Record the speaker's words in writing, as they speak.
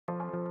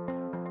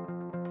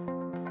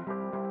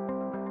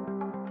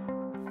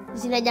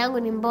Jina langu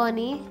ni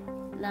Mboni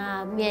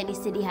na mie ni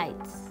City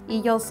Heights.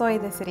 Y yo soy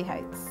de City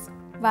Heights.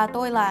 Và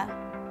tôi là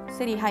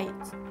City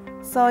Heights.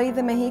 Soy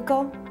de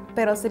México,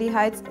 pero City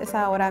Heights es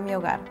ahora mi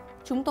hogar.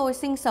 Chúng tôi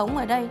sinh sống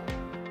ở đây.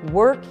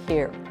 Work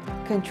here.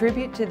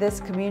 Contribute to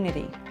this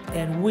community.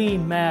 And we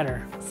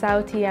matter.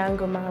 Sauti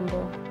yangu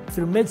mambo.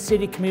 Through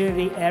Mid-City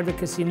Community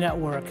Advocacy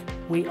Network,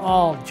 we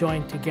all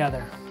join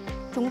together.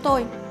 Chúng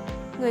tôi,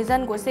 người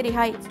dân của City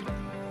Heights,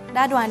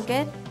 đã đoàn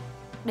kết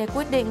để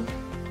quyết định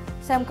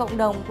xem cộng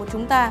đồng của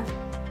chúng ta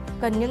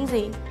cần những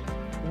gì.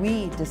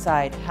 We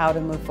decide how to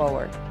move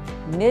forward.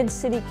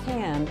 Mid-City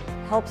CAN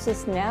helps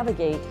us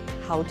navigate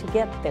how to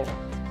get there.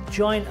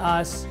 Join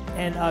us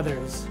and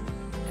others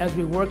as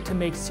we work to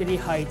make City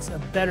Heights a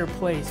better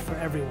place for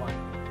everyone.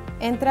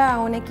 Entra a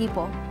un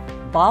equipo.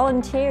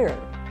 Volunteer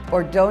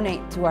or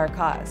donate to our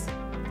cause.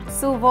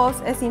 Su voz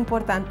es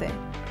importante.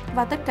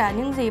 Và tất cả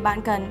những gì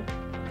bạn cần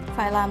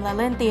phải làm là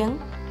lên tiếng